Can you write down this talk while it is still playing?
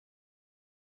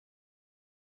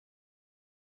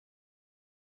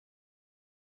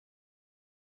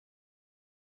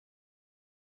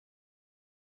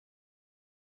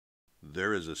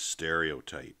There is a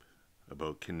stereotype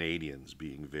about Canadians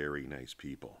being very nice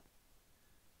people.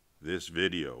 This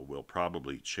video will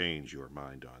probably change your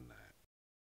mind on that.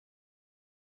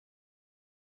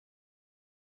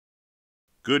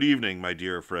 Good evening, my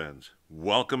dear friends.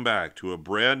 Welcome back to a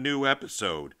brand new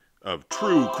episode of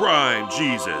True Crime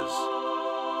Jesus.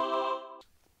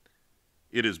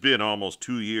 It has been almost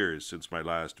 2 years since my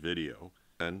last video,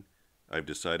 and I've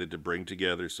decided to bring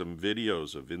together some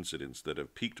videos of incidents that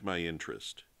have piqued my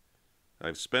interest.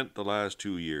 I've spent the last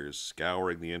 2 years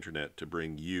scouring the internet to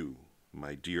bring you,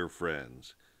 my dear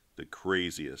friends, the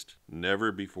craziest,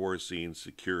 never-before-seen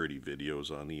security videos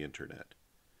on the internet.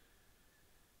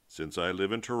 Since I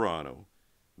live in Toronto,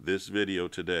 this video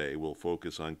today will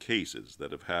focus on cases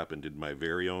that have happened in my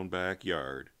very own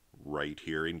backyard, right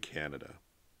here in Canada.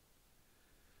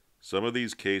 Some of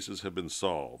these cases have been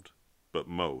solved, but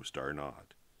most are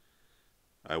not.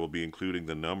 I will be including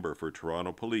the number for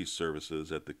Toronto Police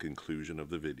Services at the conclusion of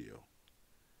the video.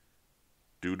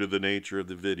 Due to the nature of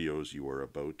the videos you are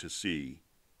about to see,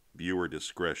 viewer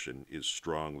discretion is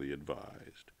strongly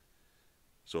advised.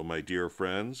 So, my dear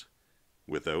friends,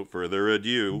 without further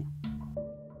ado,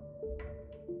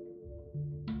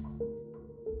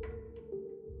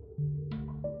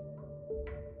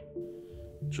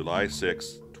 July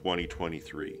 6,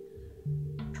 2023.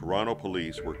 Toronto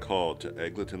police were called to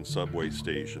Eglinton subway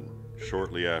station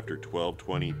shortly after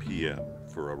 12:20 p.m.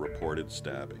 for a reported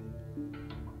stabbing.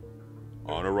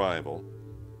 On arrival,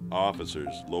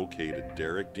 officers located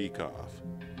Derek Dieckhoff,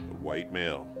 a white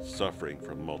male suffering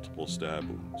from multiple stab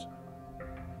wounds.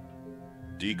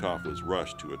 Dieckhoff was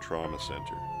rushed to a trauma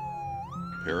center.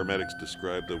 Paramedics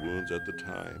described the wounds at the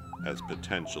time as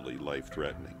potentially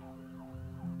life-threatening.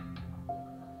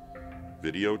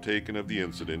 Video taken of the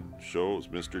incident shows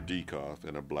Mr. Dieckhoff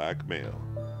and a black male,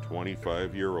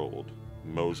 25-year-old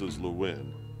Moses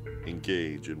Lewin,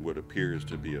 engage in what appears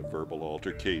to be a verbal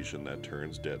altercation that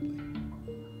turns deadly.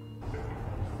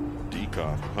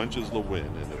 Dieckhoff punches Lewin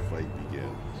and a fight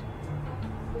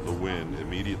begins. Lewin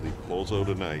immediately pulls out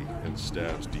a knife and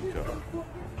stabs Dieckhoff.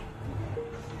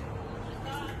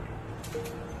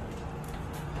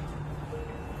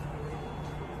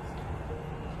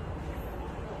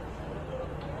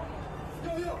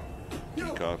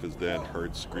 Dieckhoff is then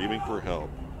heard screaming for help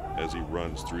as he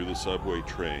runs through the subway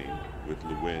train, with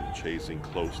Lewin chasing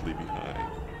closely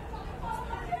behind.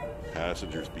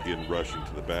 Passengers begin rushing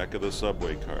to the back of the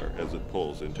subway car as it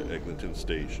pulls into Eglinton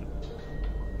Station.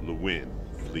 Lewin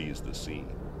flees the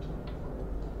scene.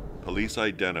 Police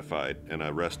identified and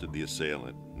arrested the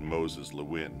assailant, Moses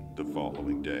Lewin, the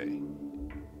following day.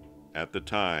 At the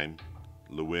time,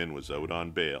 Lewin was out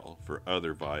on bail for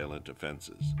other violent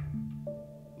offenses.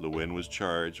 Lewin was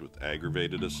charged with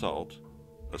aggravated assault,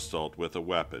 assault with a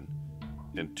weapon,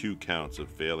 and 2 counts of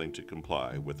failing to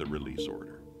comply with a release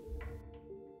order.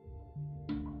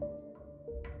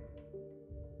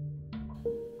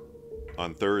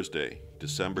 On Thursday,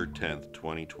 December 10,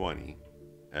 2020,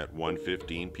 at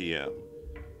 1:15 p.m.,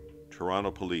 Toronto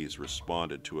police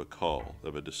responded to a call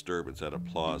of a disturbance at a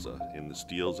plaza in the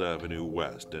Steeles Avenue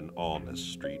West and Alness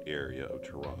Street area of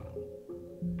Toronto.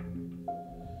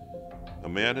 A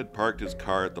man had parked his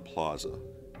car at the plaza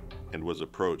and was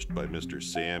approached by Mr.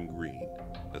 Sam Green,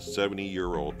 a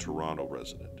 70-year-old Toronto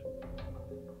resident.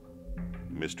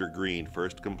 Mr. Green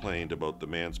first complained about the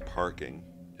man's parking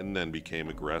and then became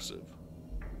aggressive.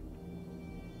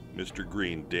 Mr.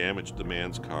 Green damaged the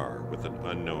man's car with an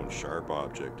unknown sharp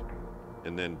object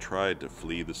and then tried to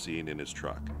flee the scene in his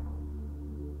truck.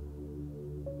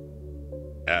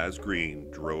 As Green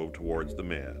drove towards the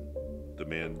man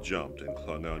jumped and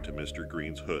clung onto Mr.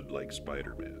 Green's hood like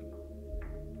Spider-Man.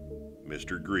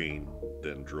 Mr. Green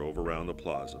then drove around the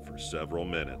plaza for several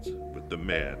minutes with the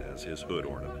man as his hood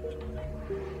ornament.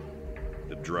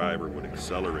 The driver would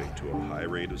accelerate to a high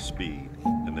rate of speed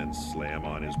and then slam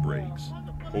on his brakes,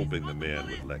 hoping the man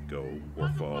would let go or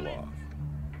fall off.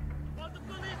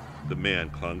 The man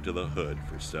clung to the hood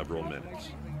for several minutes,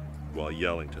 while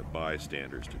yelling to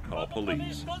bystanders to call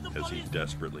police as he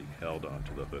desperately held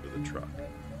onto the hood of the truck.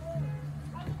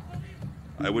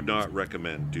 I would not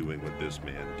recommend doing what this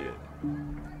man did.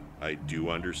 I do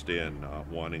understand not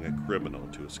wanting a criminal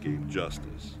to escape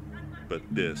justice, but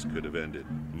this could have ended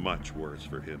much worse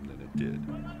for him than it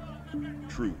did.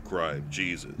 True Crime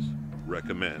Jesus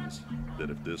recommends that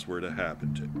if this were to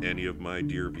happen to any of my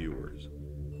dear viewers,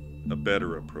 a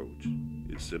better approach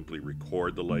is simply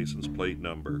record the license plate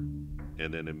number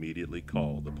and then immediately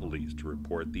call the police to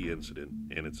report the incident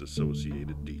and its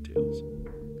associated details.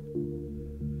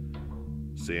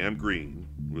 Sam Green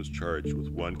was charged with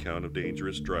 1 count of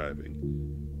dangerous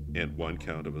driving and 1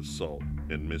 count of assault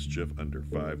and mischief under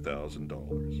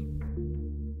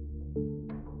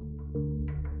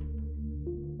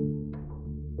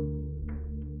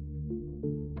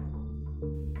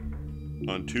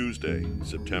On Tuesday,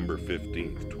 September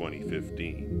 15th,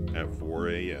 2015, at 4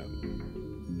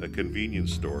 a.m., a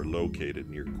convenience store located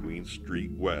near Queen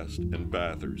Street West and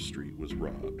Bathurst Street was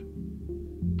robbed.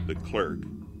 The clerk,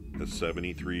 a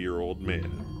 73-year-old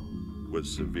man,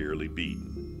 was severely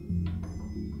beaten.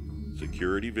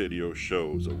 Security video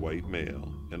shows a white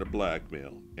male and a black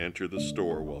male enter the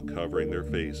store while covering their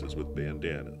faces with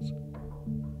bandanas.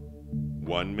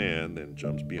 One man then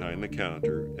jumps behind the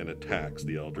counter and attacks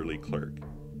the elderly clerk.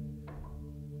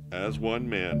 As one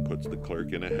man puts the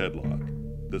clerk in a headlock,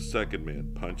 the second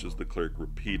man punches the clerk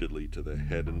repeatedly to the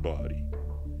head and body.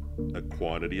 A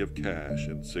quantity of cash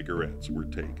and cigarettes were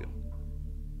taken.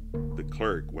 The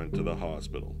clerk went to the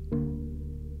hospital.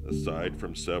 Aside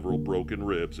from several broken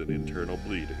ribs and internal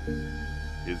bleeding,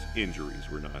 his injuries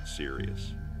were not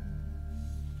serious.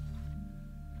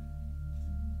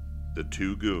 The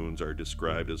two goons are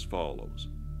described as follows.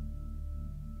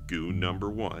 Goon number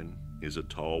 1 is a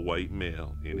tall white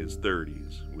male in his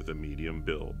 30s with a medium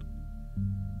build.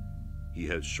 He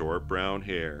has short brown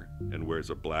hair and wears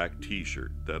a black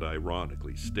t-shirt that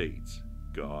ironically states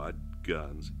God,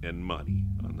 Guns, and Money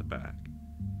on the back.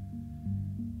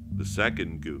 The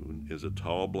second goon is a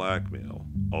tall black male,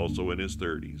 also in his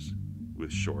 30s,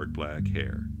 with short black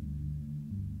hair.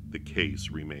 The case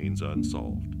remains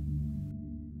unsolved.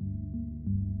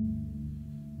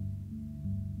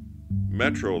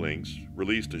 Metrolinx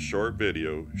released a short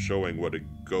video showing what a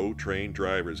GO Train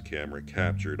driver's camera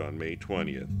captured on May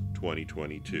 20th,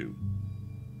 2022.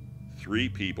 3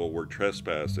 people were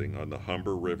trespassing on the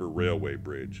Humber River Railway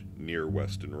Bridge near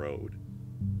Weston Road.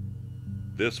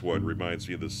 This one reminds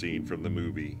me of the scene from the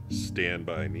movie Stand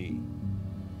By Me.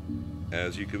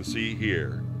 As you can see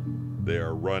here, they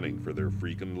are running for their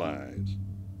freaking lives.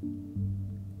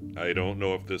 I don't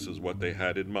know if this is what they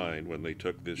had in mind when they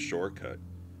took this shortcut,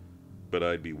 but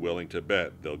I'd be willing to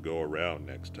bet they'll go around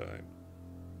next time.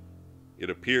 It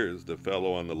appears the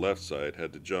fellow on the left side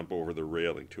had to jump over the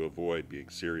railing to avoid being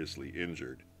seriously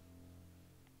injured.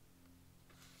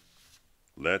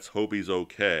 Let's hope he's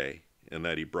okay and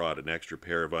that he brought an extra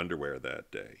pair of underwear that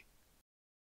day.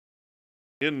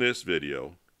 In this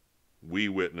video, we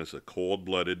witness a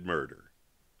cold-blooded murder.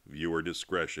 Viewer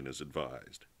discretion is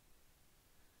advised.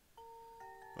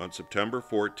 On September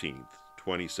 14th,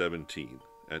 2017,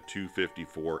 at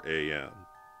 2:54 a.m.,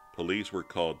 police were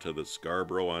called to the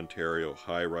Scarborough, Ontario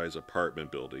high-rise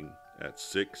apartment building at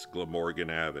 6 Glamorgan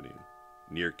Avenue,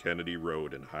 near Kennedy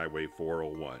Road and Highway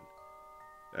 401,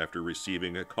 after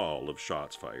receiving a call of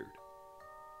shots fired.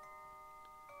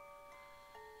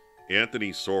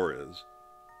 Anthony Soares,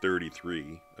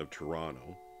 33, of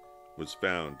Toronto, was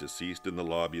found deceased in the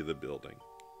lobby of the building.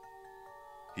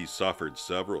 He suffered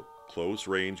several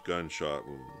close-range gunshot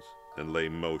wounds and lay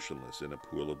motionless in a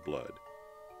pool of blood.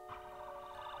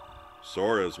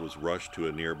 Soares was rushed to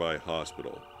a nearby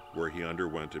hospital where he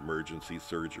underwent emergency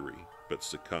surgery but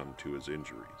succumbed to his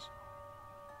injuries.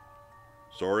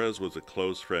 Soares was a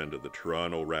close friend of the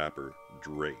Toronto rapper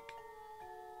Drake.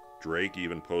 Drake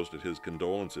even posted his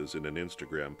condolences in an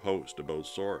Instagram post about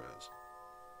Soares.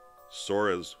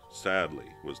 Soares, sadly,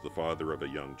 was the father of a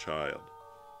young child.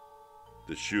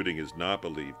 The shooting is not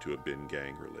believed to have been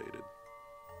gang-related.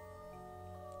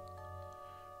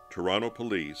 Toronto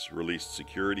police released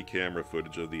security camera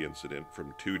footage of the incident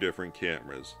from 2 different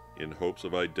cameras in hopes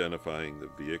of identifying the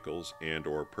vehicles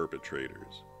and/or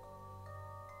perpetrators.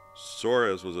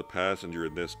 Soares was a passenger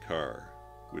in this car,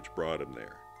 which brought him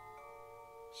there.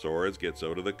 Soares gets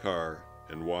out of the car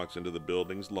and walks into the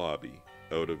building's lobby,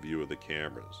 out of view of the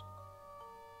cameras.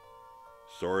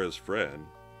 Soares' friend,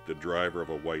 the driver of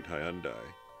a white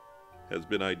Hyundai, has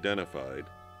been identified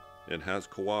and has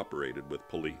cooperated with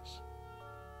police.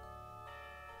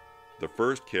 The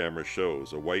first camera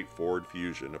shows a white Ford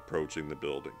Fusion approaching the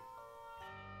building.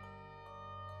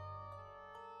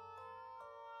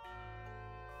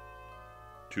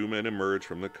 Two men emerge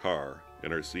from the car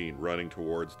and are seen running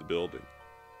towards the building.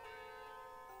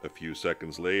 A few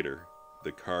seconds later,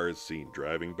 the car is seen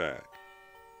driving back.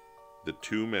 The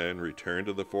 2 men return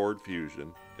to the Ford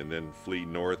Fusion and then flee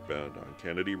northbound on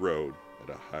Kennedy Road at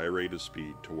a high rate of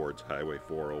speed towards Highway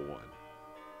 401.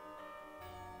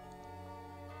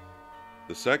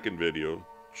 The second video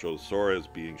shows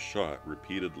Soares being shot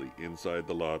repeatedly inside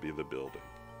the lobby of the building.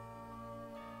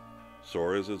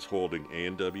 Soares is holding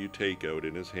A&W takeout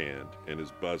in his hand and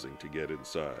is buzzing to get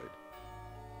inside.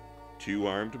 2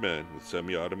 armed men with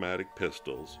semi-automatic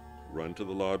pistols run to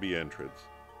the lobby entrance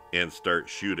and start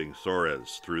shooting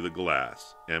Soares through the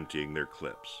glass, emptying their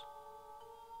clips.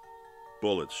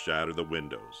 Bullets shatter the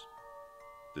windows.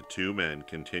 The two men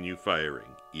continue firing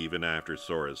even after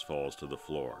Soares falls to the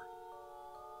floor.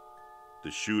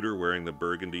 The shooter wearing the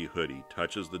burgundy hoodie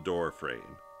touches the door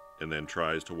frame and then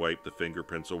tries to wipe the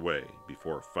fingerprints away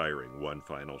before firing one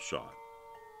final shot.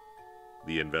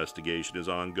 The investigation is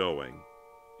ongoing,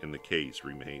 and the case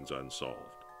remains unsolved.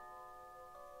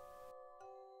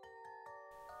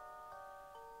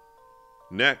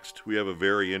 Next, we have a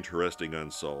very interesting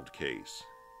unsolved case.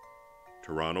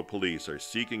 Toronto police are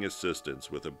seeking assistance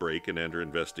with a break-and-enter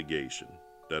investigation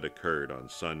that occurred on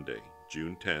Sunday,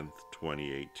 June 10,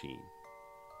 2018.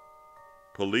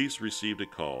 Police received a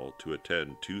call to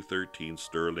attend 213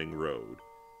 Sterling Road,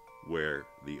 where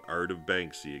the Art of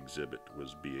Banksy exhibit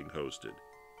was being hosted.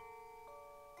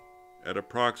 At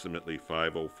approximately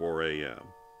 5:04 a.m.,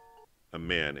 a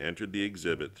man entered the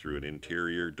exhibit through an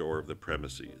interior door of the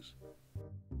premises.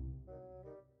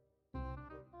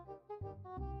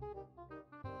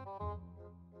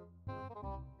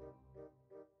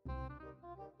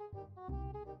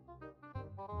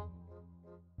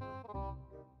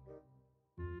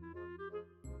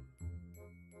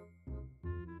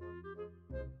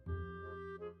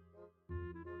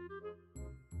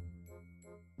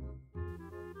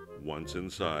 Once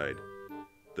inside,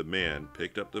 the man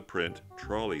picked up the print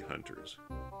Trolley Hunters,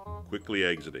 quickly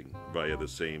exiting via the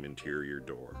same interior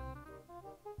door.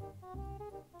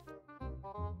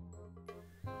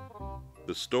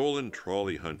 The stolen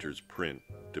Trolley Hunters print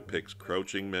depicts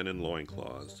crouching men in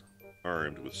loincloths,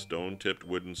 armed with stone-tipped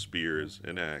wooden spears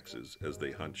and axes as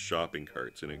they hunt shopping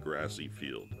carts in a grassy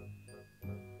field.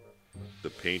 The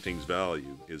painting's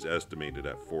value is estimated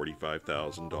at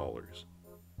 $45,000.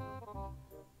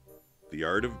 The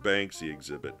Art of Banksy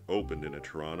exhibit opened in a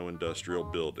Toronto industrial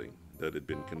building that had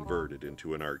been converted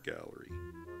into an art gallery.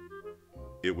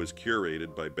 It was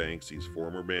curated by Banksy's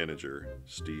former manager,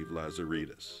 Steve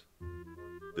Lazaridis.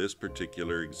 This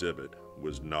particular exhibit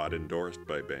was not endorsed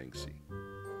by Banksy.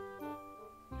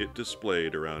 It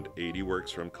displayed around 80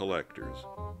 works from collectors.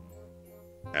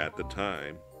 At the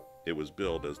time, it was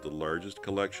billed as the largest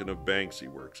collection of Banksy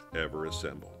works ever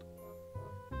assembled.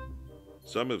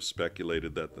 Some have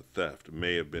speculated that the theft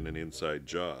may have been an inside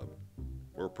job,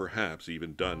 or perhaps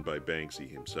even done by Banksy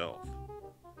himself,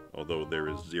 although there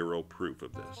is zero proof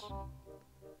of this.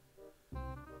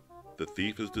 The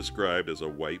thief is described as a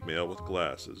white male with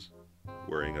glasses,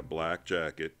 wearing a black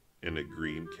jacket and a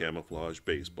green camouflage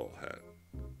baseball hat.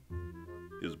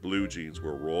 His blue jeans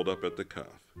were rolled up at the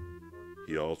cuff.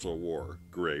 He also wore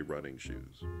gray running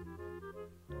shoes.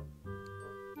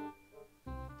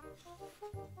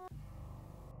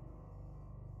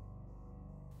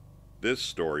 This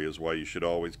story is why you should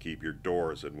always keep your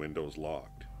doors and windows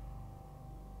locked.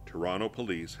 Toronto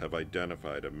police have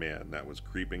identified a man that was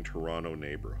creeping Toronto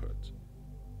neighborhoods.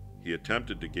 He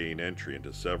attempted to gain entry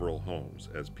into several homes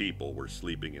as people were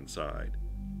sleeping inside.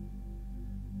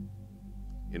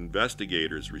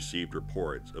 Investigators received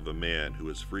reports of a man who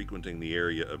was frequenting the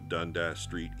area of Dundas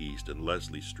Street East and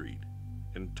Leslie Street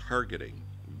and targeting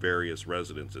various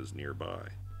residences nearby.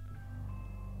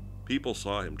 People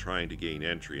saw him trying to gain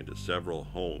entry into several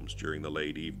homes during the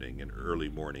late evening and early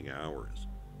morning hours.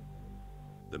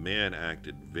 The man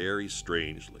acted very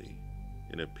strangely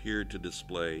and appeared to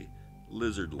display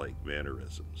lizard-like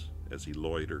mannerisms as he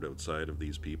loitered outside of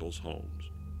these people's homes.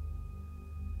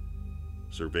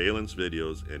 Surveillance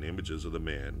videos and images of the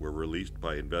man were released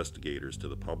by investigators to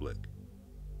the public.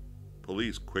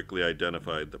 Police quickly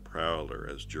identified the prowler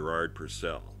as Gerard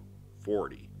Purcell,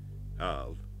 40,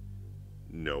 of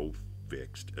no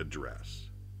fixed address.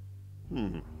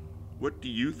 What do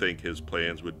you think his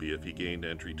plans would be if he gained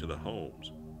entry to the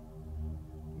homes?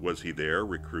 Was he there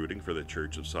recruiting for the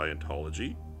Church of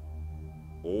Scientology?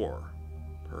 Or,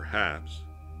 perhaps,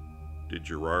 did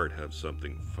Gerard have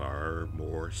something far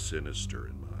more sinister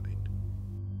in mind?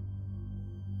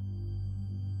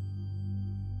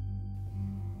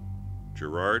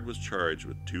 Gerard was charged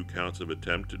with 2 counts of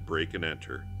attempted break and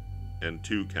enter and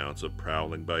 2 counts of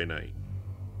prowling by night.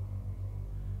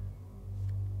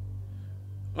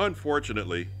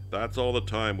 Unfortunately, that's all the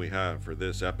time we have for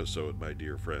this episode, my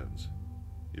dear friends.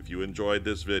 If you enjoyed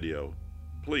this video,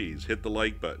 please hit the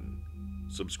like button.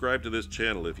 Subscribe to this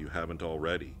channel if you haven't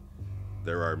already.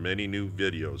 There are many new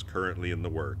videos currently in the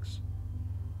works.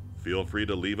 Feel free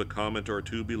to leave a comment or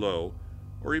 2 below,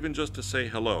 or even just to say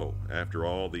hello after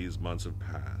all these months have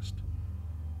passed.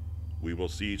 We will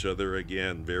see each other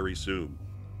again very soon.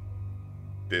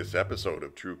 This episode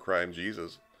of True Crime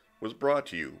Jesus was brought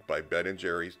to you by Ben &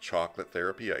 Jerry's Chocolate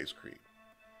Therapy Ice Cream.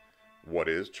 What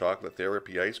is chocolate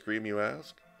therapy ice cream, you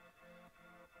ask?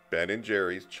 Ben &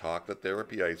 Jerry's Chocolate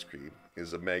Therapy Ice Cream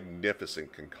is a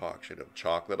magnificent concoction of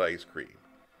chocolate ice cream.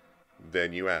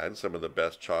 Then you add some of the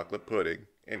best chocolate pudding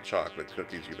and chocolate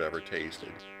cookies you've ever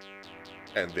tasted.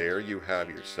 And there you have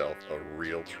yourself a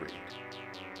real treat.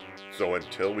 So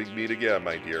until we meet again,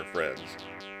 my dear friends,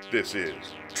 this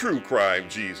is True Crime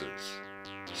Jesus,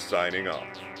 signing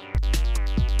off.